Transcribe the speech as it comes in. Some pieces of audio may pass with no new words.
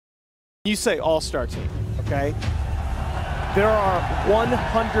You say all-star team, okay? There are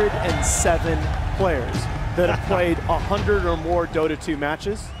 107 players that have played 100 or more Dota 2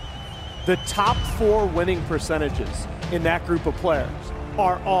 matches. The top 4 winning percentages in that group of players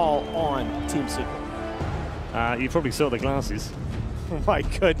are all on Team Secret. You probably saw the glasses. Oh my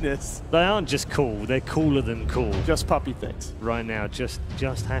goodness. They aren't just cool, they're cooler than cool. Just puppy things. Right now, just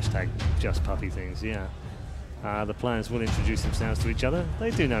hashtag just puppy things, yeah. The players will introduce themselves to each other.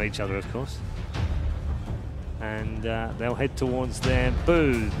 They do know each other, of course. And they'll head towards their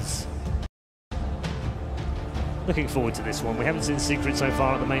booths. Looking forward to this one. We haven't seen Secret so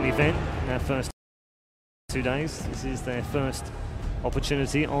far at the main event in their first 2 days. This is their first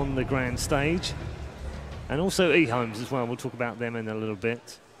opportunity on the grand stage. And also eHomes as well. We'll talk about them in a little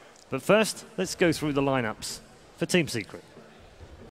bit. But first, let's go through the lineups for Team Secret.